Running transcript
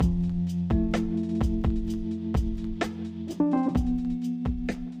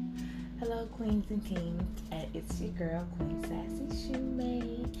Kings, and it's your girl, Queen Sassy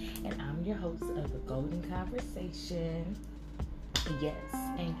Shoemade, and I'm your host of The Golden Conversation. Yes,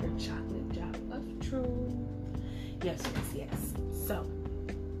 and your chocolate drop of truth. Yes. So,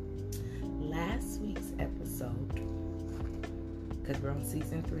 last week's episode, because we're on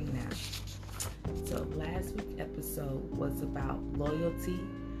season 3 now. So, last week's episode was about loyalty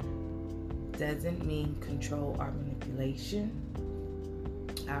doesn't mean control or manipulation.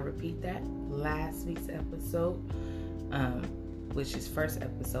 I'll repeat that. Last week's episode, which is first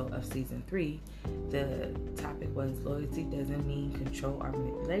episode of season 3, the topic was loyalty doesn't mean control or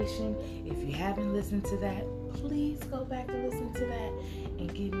manipulation. If you haven't listened to that, please go back and listen to that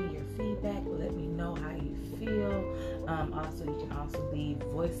and give me your feedback. Let me know how you feel. Also, you can also leave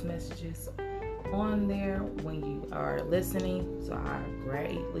voice messages on there when you are listening, so I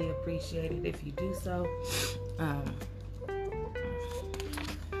greatly appreciate it if you do so.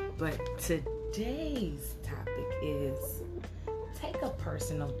 But today's topic is take a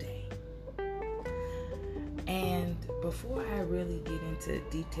personal day. And before I really get into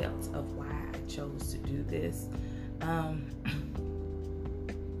details of why I chose to do this,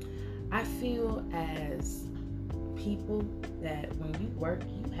 I feel as people that when you work,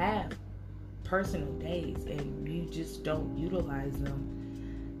 you have personal days and you just don't utilize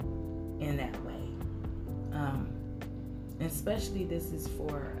them in that way. Especially this is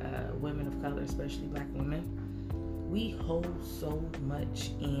for women of color, especially black women. We hold so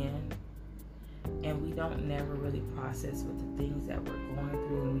much in and we don't never really process with the things that we're going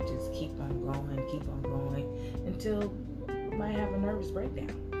through, and we just keep on going until we might have a nervous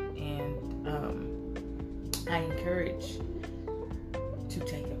breakdown. And I encourage to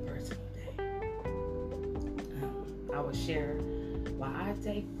take a personal day. I will share why I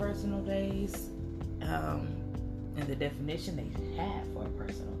take personal days, and the definition they have for a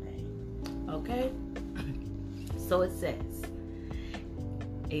personal day. Okay? So it says,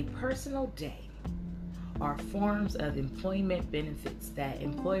 a personal day are forms of employment benefits that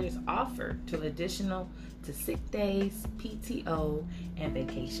employers offer to additional to sick days, PTO, and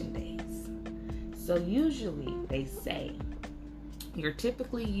vacation days. So usually they say you're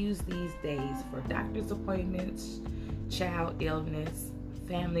typically use these days for doctor's appointments, child illness,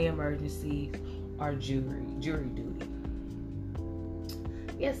 family emergencies, or jury duty.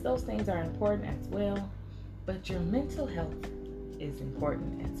 Yes, those things are important as well, but your mental health is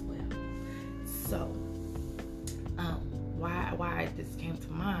important as well. So, why this came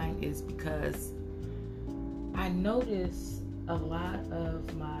to mind is because I notice a lot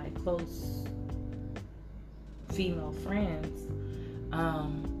of my close female friends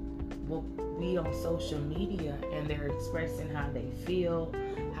will be on social media and they're expressing how they feel,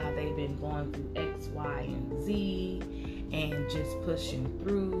 how they've been going through X, Y, and Z, and just pushing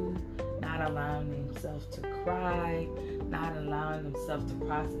through, not allowing themselves to cry, not allowing themselves to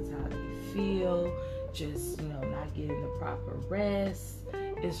process how they feel, just, not getting the proper rest.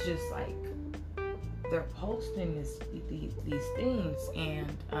 It's just like they're posting these things, and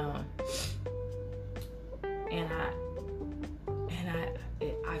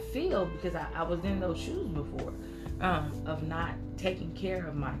I feel, because I was in those shoes before, of not taking care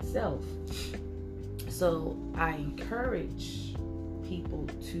of myself. So I encourage people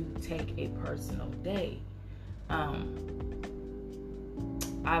to take a personal day.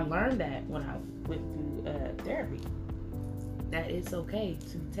 I learned that when I went through therapy, that it's okay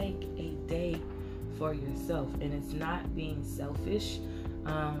to take a day for yourself, and it's not being selfish.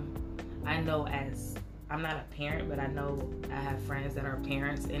 I know, as I'm not a parent, but I know I have friends that are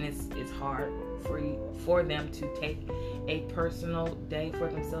parents, and it's hard for them to take a personal day for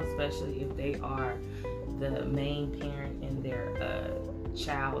themselves, especially if they are the main parent in their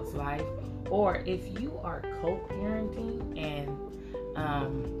child's life, or if you are co-parenting and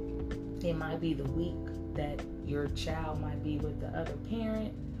it might be the week that your child might be with the other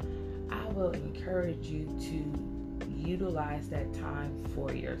parent. I will encourage you to utilize that time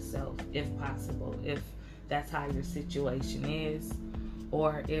for yourself if possible, if that's how your situation is,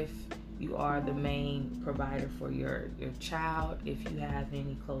 or if you are the main provider for your child, if you have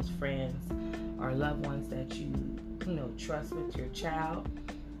any close friends or loved ones that you trust with your child,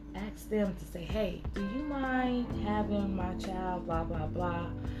 ask them to say, hey, do you mind having my child blah blah blah?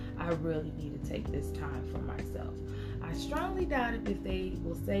 I really need to take this time for myself. I strongly doubt it if they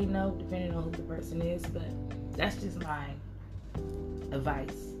will say no, depending on who the person is, but that's just my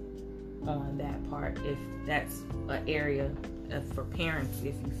advice on that part. If that's an area for parents,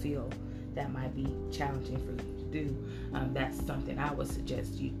 if you feel that might be challenging for you to do, that's something I would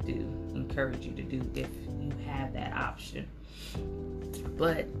suggest you do, encourage you to do if you have that option.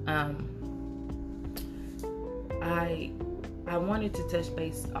 But I wanted to touch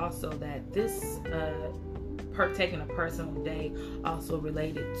base also that this taking a personal day also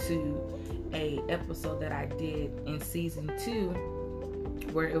related to a episode that I did in season 2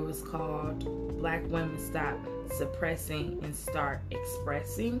 where it was called Black Women Stop Suppressing and Start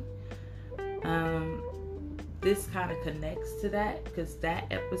Expressing. This kind of connects to that because that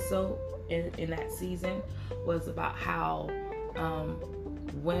episode in that season was about how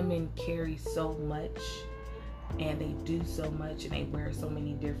women carry so much and they do so much and they wear so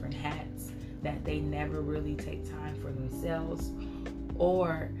many different hats that they never really take time for themselves,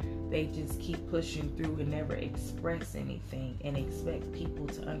 or they just keep pushing through and never express anything and expect people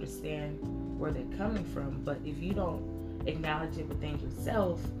to understand where they're coming from. But if you don't acknowledge it within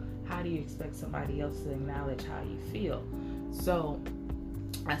yourself, how do you expect somebody else to acknowledge how you feel? So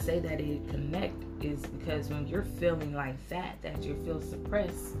I say that it connect is because when you're feeling like that you feel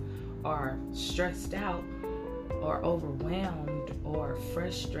suppressed or stressed out or overwhelmed or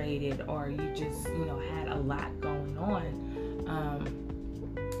frustrated, or you just, had a lot going on,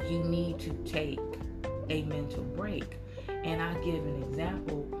 you need to take a mental break. And I'll give an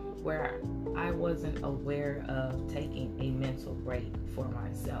example where I wasn't aware of taking a mental break for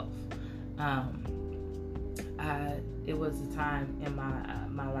myself. It was a time in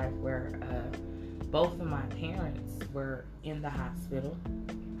my life where both of my parents were in the hospital.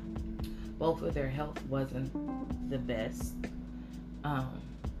 Both of their health wasn't the best. I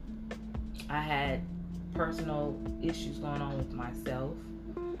had personal issues going on with myself.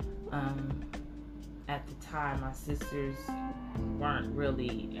 At the time, my sisters weren't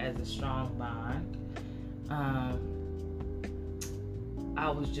really as a strong bond. I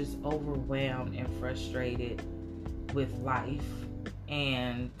was just overwhelmed and frustrated with life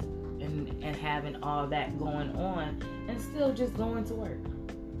and having all that going on and still just going to work.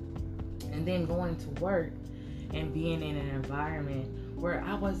 And then going to work and being in an environment where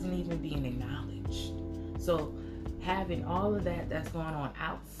I wasn't even being acknowledged. So having all of that's going on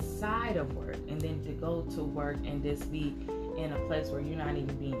outside of work, and then to go to work and just be in a place where you're not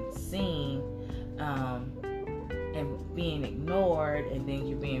even being seen, and being ignored, and then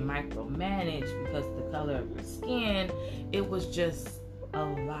you're being micromanaged because of the color of your skin, it was just a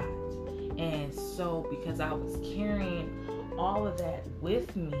lot. And so because I was carrying all of that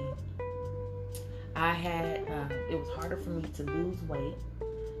with me, I had, it was harder for me to lose weight.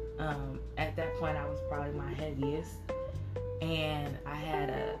 At that point, I was probably my heaviest. And I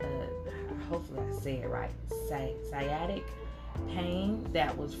had hopefully I say it right, sciatic pain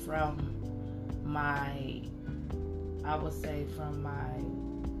that was from from my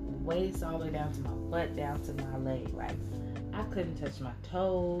waist all the way down to my butt, down to my leg. Like, I couldn't touch my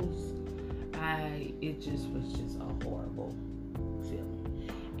toes. It just was just a horrible feeling.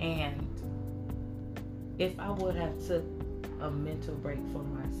 And if I would have took a mental break for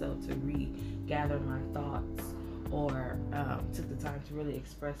myself to regather my thoughts, or took the time to really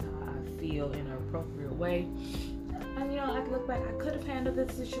express how I feel in an appropriate way, I can look back, I could have handled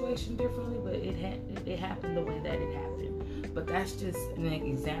this situation differently, but it happened the way that it happened. But that's just an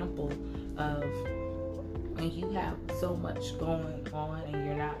example of when you have so much going on and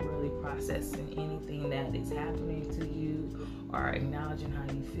you're not really processing anything that is happening to you or acknowledging how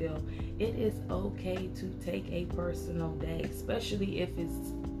you feel, it is okay to take a personal day, especially if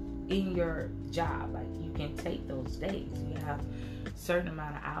it's in your job. Like, you can take those days. You have a certain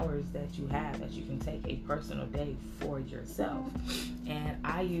amount of hours that you have that you can take a personal day for yourself. And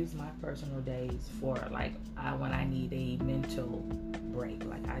I use my personal days for when I need a mental break.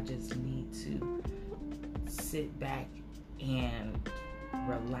 Like, I just need to sit back and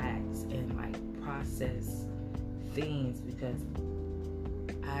relax and process things, because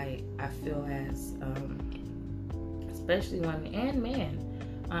I feel as especially women and men,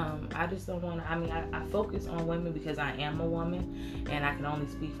 I just don't want to, I focus on women because I am a woman and I can only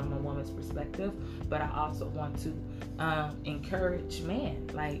speak from a woman's perspective, but I also want to encourage men.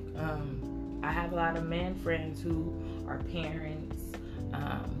 I have a lot of men friends who are parents,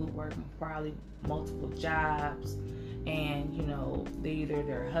 who work probably multiple jobs, and they're either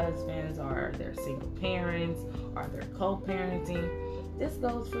their husbands or they're single parents or they're co-parenting. This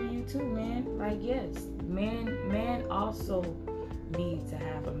goes for you too, man. Yes, men also need to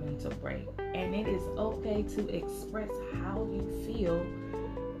have a mental break, and it is okay to express how you feel,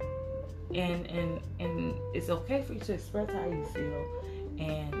 and it's okay for you to express how you feel,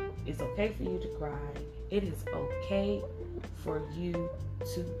 and it's okay for you to cry. It is okay for you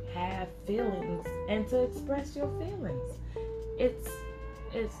to have feelings and to express your feelings. It's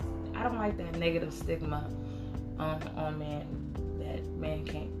I don't like that negative stigma on men, that men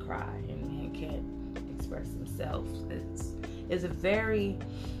can't cry and men can't express themselves. It is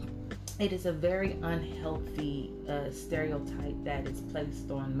a very unhealthy stereotype that is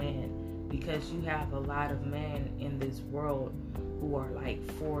placed on men, because you have a lot of men in this world who are like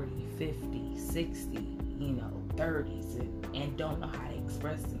 40, 50, 60, 30s and don't know how to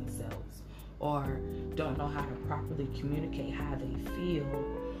express themselves, or don't know how to properly communicate how they feel,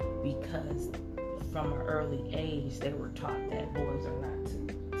 because from an early age they were taught that boys are not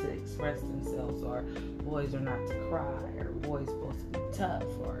to express themselves, or boys are not to cry, or boys are supposed to be tough,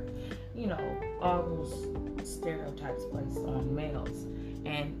 or all those stereotypes placed on males,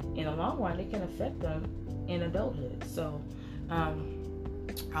 and in the long run it can affect them in adulthood. So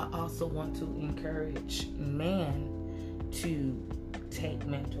I also want to encourage men to take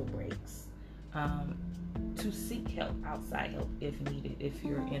mental breaks, to seek help, outside help if needed, if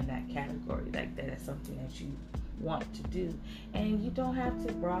you're in that category, like that is something that you want to do, and you don't have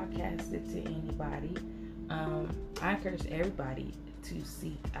to broadcast it to anybody. I encourage everybody to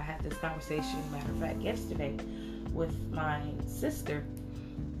seek. I had this conversation, matter of fact, yesterday with my sister,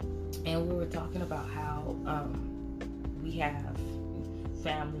 and we were talking about how we have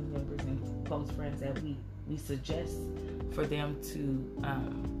family members and close friends that we suggest for them to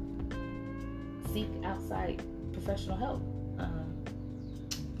seek outside professional help,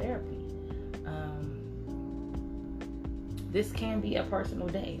 therapy. This can be a personal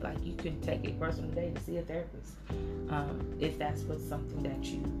day. Like, you can take a personal day to see a therapist, if that's what's something that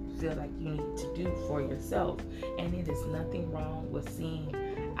you feel like you need to do for yourself. And it is nothing wrong with seeing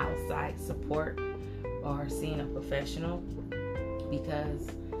outside support or seeing a professional, because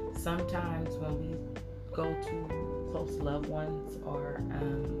sometimes when we go to close loved ones or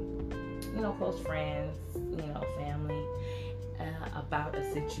close friends, family, about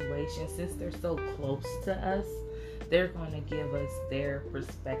a situation, since they're so close to us, they're going to give us their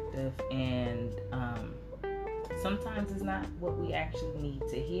perspective, and sometimes it's not what we actually need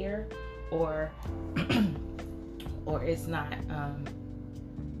to hear, or it's not,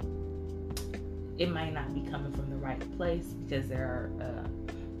 it might not be coming from the right place, because there are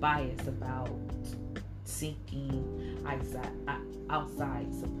bias about seeking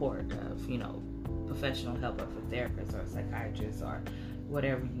outside support of professional help, of a therapist or a psychiatrist or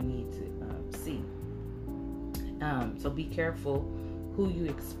whatever you need to see. So be careful who you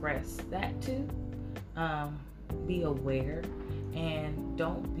express that to. Be aware, and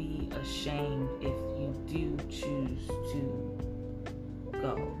don't be ashamed if you do choose to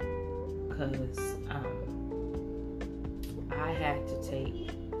go, because I had to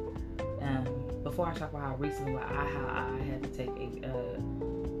take, before I talk about how recently I had to take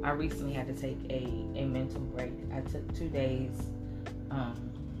I recently had to take a mental break. I took 2 days.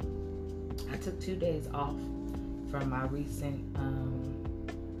 I took 2 days off from my recent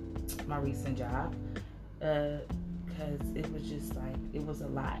job, because it was just like, it was a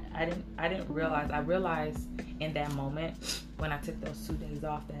lot. I didn't realize. I realized in that moment when I took those 2 days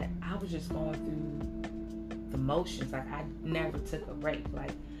off that I was just going through the motions. Like, I never took a break.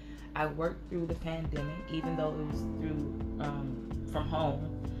 Like, I worked through the pandemic, even though it was through from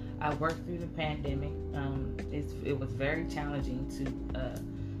home. I worked through the pandemic. It was very challenging to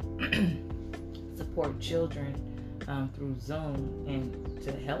support children through Zoom and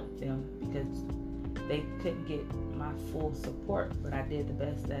to help them, because they couldn't get my full support, but I did the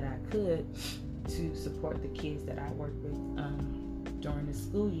best that I could to support the kids that I worked with during the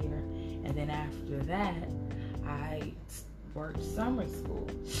school year. And then after that, I worked summer school,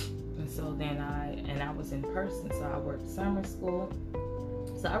 and so then I was in person, so I worked summer school.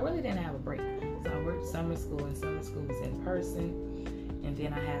 So I really didn't have a break. So I worked summer school, and summer school was in person. And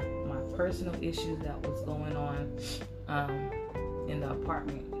then I had my personal issues that was going on in the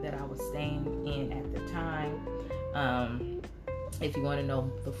apartment that I was staying in at the time. If you want to know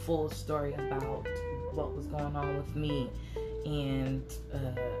the full story about what was going on with me and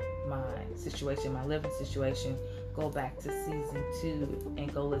my situation, my living situation, go back to season 2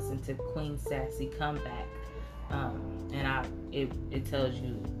 and go listen to Queen Sassy Comeback. And it tells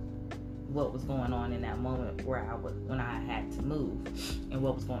you what was going on in that moment when I had to move, and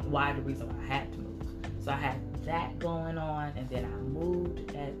the reason why I had to move. So I had that going on, and then I moved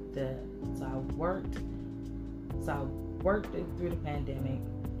so I worked through the pandemic.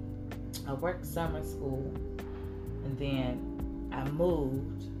 I worked summer school, and then I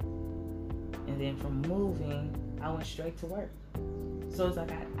moved, and then from moving, I went straight to work. So it's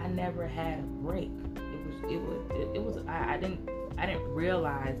like I never had a break. I didn't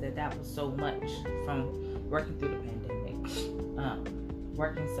realize that was so much from working through the pandemic,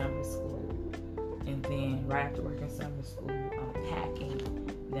 working summer school, And then right after working summer school, I'm packing.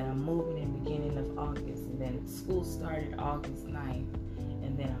 Then I'm moving in the beginning of August. And then school started August 9th.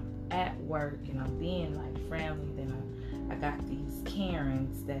 And then I'm at work and I'm being like friendly. Then I got these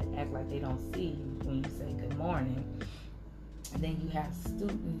Karens that act like they don't see you when you say good morning. And then you have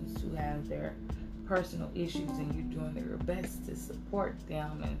students who have their personal issues and you're doing your best to support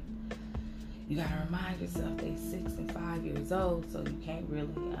them. And you got to remind yourself they're 6 and 5 years old, so you can't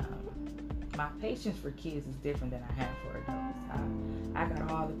really... my patience for kids is different than I have for adults. I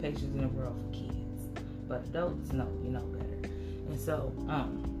got all the patience in the world for kids. But adults, no, you know better. And so,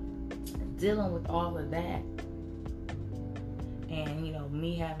 dealing with all of that, and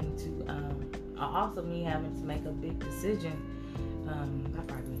me having to make a big decision. I'll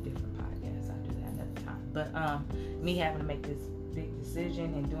probably do a different podcast. I'll do that another time. But me having to make this big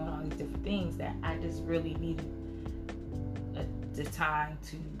decision and doing all these different things, that I just really needed the time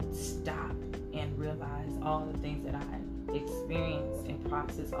to stop and realize all the things that I experienced and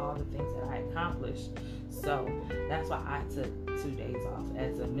process all the things that I accomplished. So that's why I took 2 days off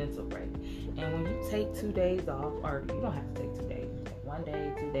as a mental break. And when you take 2 days off, or you don't have to take 2 days, you take 1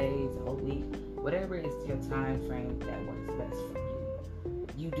 day, 2 days, a whole week, whatever is your time frame that works best for you,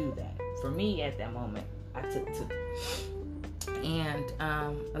 you do that. For me at that moment, I took 2. And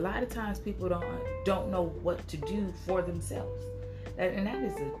a lot of times people don't know what to do for themselves. And that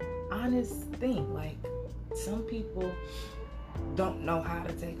is an honest thing. Like, some people don't know how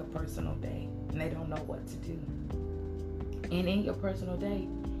to take a personal day, and they don't know what to do. And in your personal day,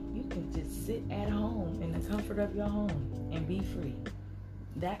 you can just sit at home in the comfort of your home and be free.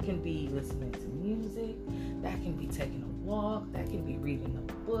 That can be listening to music, that can be taking a walk, that can be reading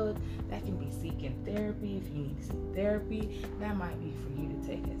a book, that can be seeking therapy if you need to seek therapy. That might be for you to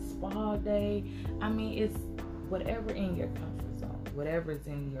take a spa day. I mean, it's whatever in your comfort zone, whatever is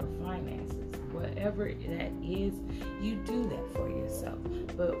in your finances, whatever that is, you do that for yourself.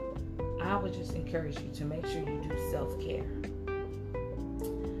 But I would just encourage you to make sure you do self-care.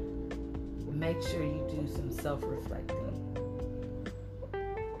 Make sure you do some self-reflecting.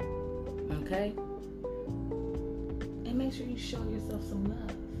 Okay? And make sure you show yourself some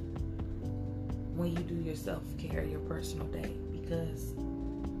love when you do your self-care, your personal day, because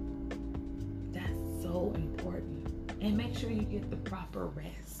that's so important. And make sure you get the proper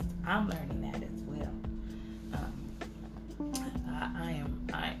rest. I'm learning that as well.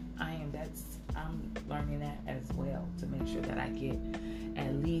 I'm learning that as well, to make sure that I get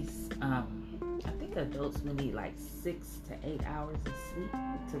at least, I think adults will need like 6 to 8 hours of sleep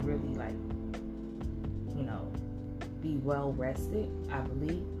to really be well rested, I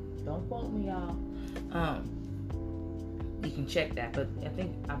believe. Don't quote me, y'all. You can check that, but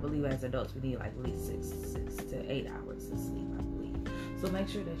I believe as adults we need like at least 6 to 8 hours of sleep, I believe. So make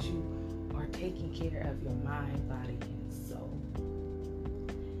sure that you are taking care of your mind, body, and soul.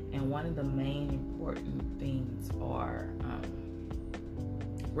 And one of the main important things are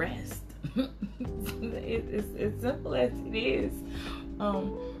rest. It's as simple as it is.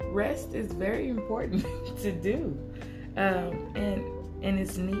 Rest is very important to do, and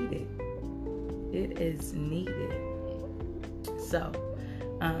it's needed. It is needed. So,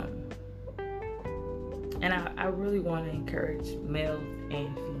 and I really want to encourage males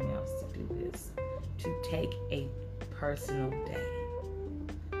and females to do this, to take a personal day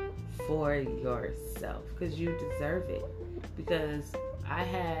for yourself, because you deserve it. Because I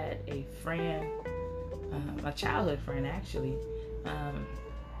had a friend, a childhood friend actually,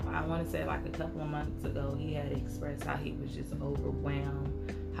 I want to say like a couple of months ago, he had expressed how he was just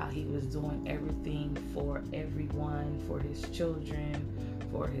overwhelmed, how he was doing everything for everyone, for his children,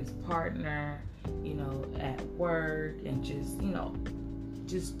 for his partner, at work, and just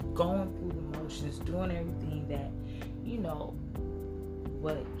going through the motions, doing everything that,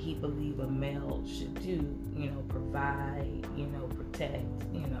 what he believed a male should do, provide, protect,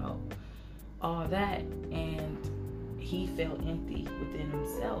 all that. And he felt empty within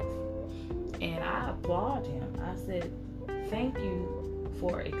himself. And I applaud him. I said, thank you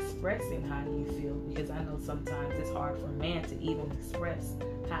for expressing how you feel, because I know sometimes it's hard for a man to even express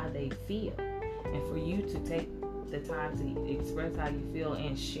how they feel. And for you to take the time to express how you feel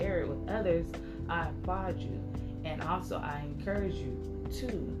and share it with others, I applaud you. And also I encourage you to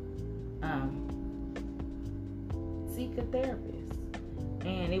seek a therapist.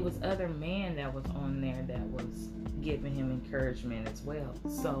 And it was other men that was on there that was giving him encouragement as well.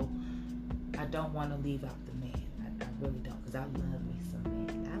 So I don't want to leave out the man. I really don't, because I love me some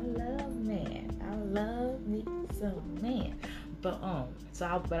man. I love me some man. But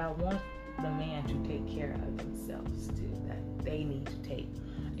I want the man to take care of themselves too. That they need to take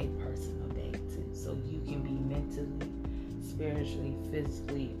a personal day too. spiritually,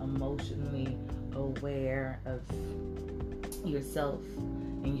 physically, emotionally aware of yourself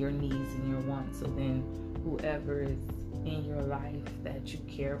and your needs and your wants. So then whoever is in your life that you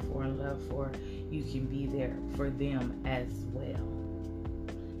care for and love for, you can be there for them as well.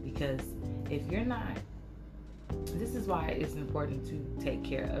 Because if you're not, this is why it's important to take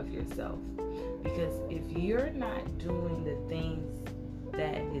care of yourself. Because if you're not doing the things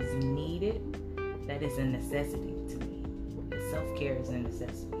that is needed, that is a necessity to me. Self-care is a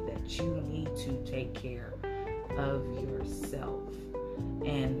necessity, that you need to take care of yourself.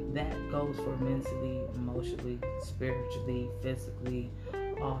 And that goes for mentally, emotionally, spiritually, physically,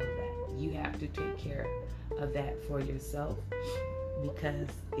 all of that. You have to take care of that for yourself, because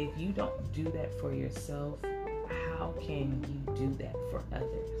if you don't do that for yourself, how can you do that for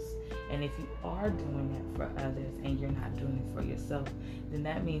others? And if you are doing that for others and you're not doing it for yourself, then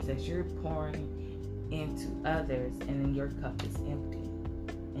that means that you're pouring into others and then your cup is empty.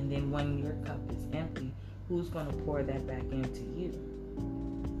 And then when your cup is empty, who's going to pour that back into you?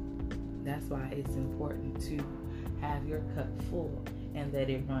 That's why it's important to have your cup full and let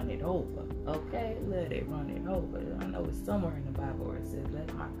it run it over. Okay? Let it run it over. I know it's somewhere in the Bible where it says,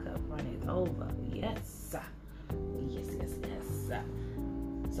 let my cup run it over. Yes. Yes.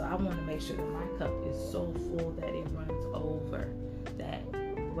 So I want to make sure that my cup is so full that it runs over, that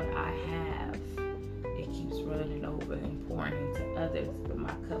what I have, it keeps running over and pouring into others, but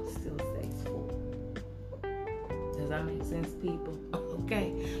my cup still stays full. Does that make sense, people?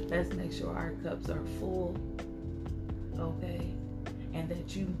 Okay, let's make sure our cups are full, okay? And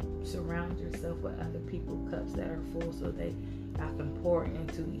that you surround yourself with other people's cups that are full so I can pour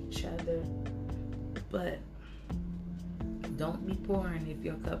into each other. But don't be pouring if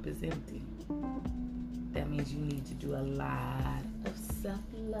your cup is empty. That means you need to do a lot of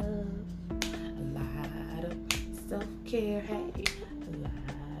self-love, a lot of self-care, hey, a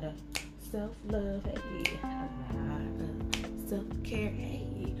lot of self-love, hey, a lot of self-care,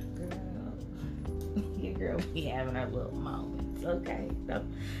 hey, girl. Your girl be having her little moments, okay?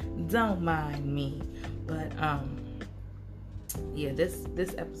 Don't mind me. But yeah, this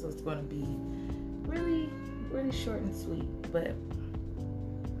episode's gonna be really short and sweet, but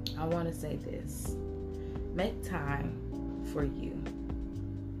I want to say this: make time for you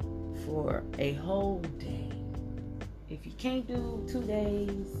for a whole day. If you can't do 2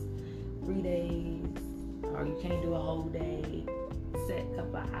 days, 3 days, or you can't do a whole day, set a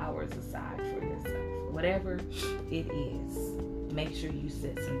couple of hours aside for yourself. Whatever it is, make sure you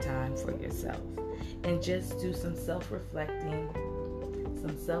set some time for yourself and just do some self-reflecting,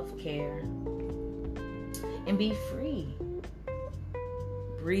 some self-care, and be free.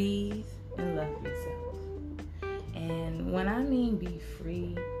 Breathe and love yourself. And when I mean be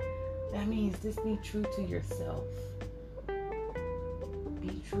free, that means just be true to yourself.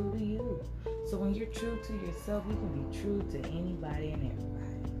 Be true to you. So when you're true to yourself, you can be true to anybody and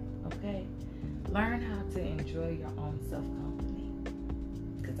everybody. Okay? Learn how to enjoy your own self-company.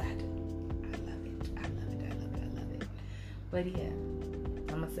 Because I do. I love it. But yeah, I'm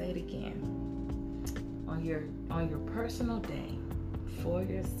going to say it again. On your personal day for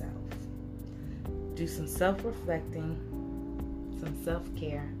yourself, do some self-reflecting, some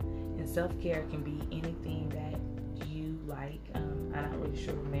self-care, and self-care can be anything that you like. I'm not really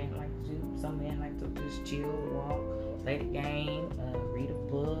sure what men like to do. Some men like to just chill, walk, play the game, read a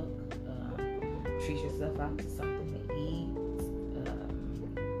book, treat yourself out to something to eat,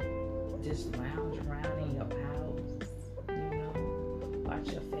 just lounge around in your house, watch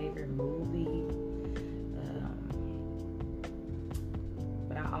your favorite movie.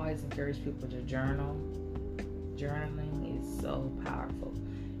 But I always encourage people to journal. Journaling is so powerful.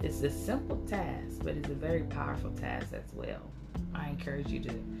 It's a simple task, but it's a very powerful task as well. I encourage you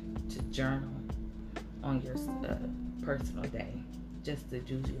to journal on your personal day, just to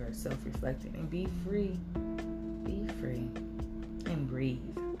do your self-reflecting and be free. Be free and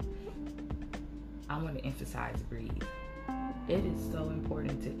breathe. I want to emphasize breathe. It is so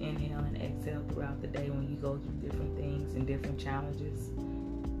important to inhale and exhale throughout the day when you go through different things and different challenges.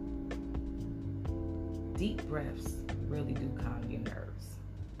 Deep breaths really do calm your nerves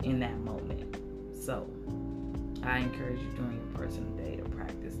in that moment. So I encourage you during your personal day to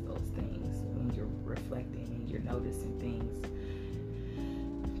practice those things when you're reflecting and you're noticing things.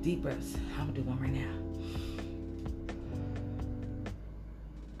 Deep breaths. I'm going to do one right now.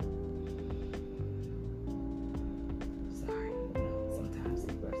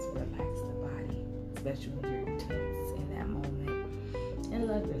 Especially when you're tense in that moment. And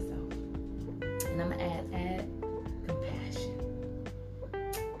love yourself. And I'm going to add compassion.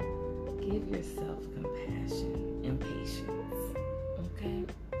 give yourself compassion and patience. Okay?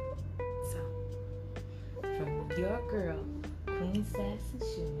 So, from your girl, Queen Sassy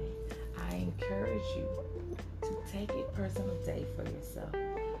Shume, I encourage you to take a personal day for yourself,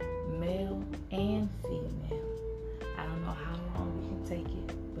 male and female. I don't know how long you can take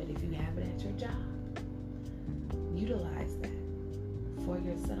it, but if you have it at your job, utilize that for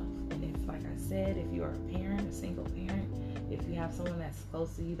yourself. And if, like I said, if you're a parent, a single parent, if you have someone that's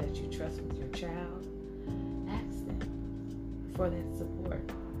close to you that you trust with your child, ask them for that support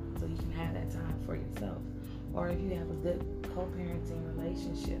so you can have that time for yourself. Or if you have a good co-parenting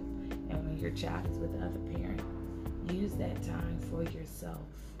relationship and when your child is with the other parent, use that time for yourself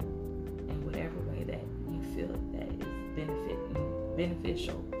in whatever way that you feel that is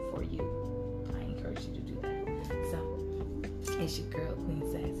beneficial for you. I encourage you to do that. So, it's your girl, Queen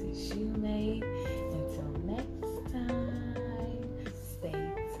Sassy Shume. Until next time,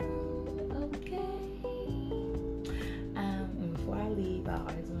 stay tuned, okay? And before I leave, I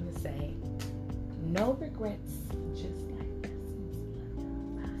always want to say, no regrets.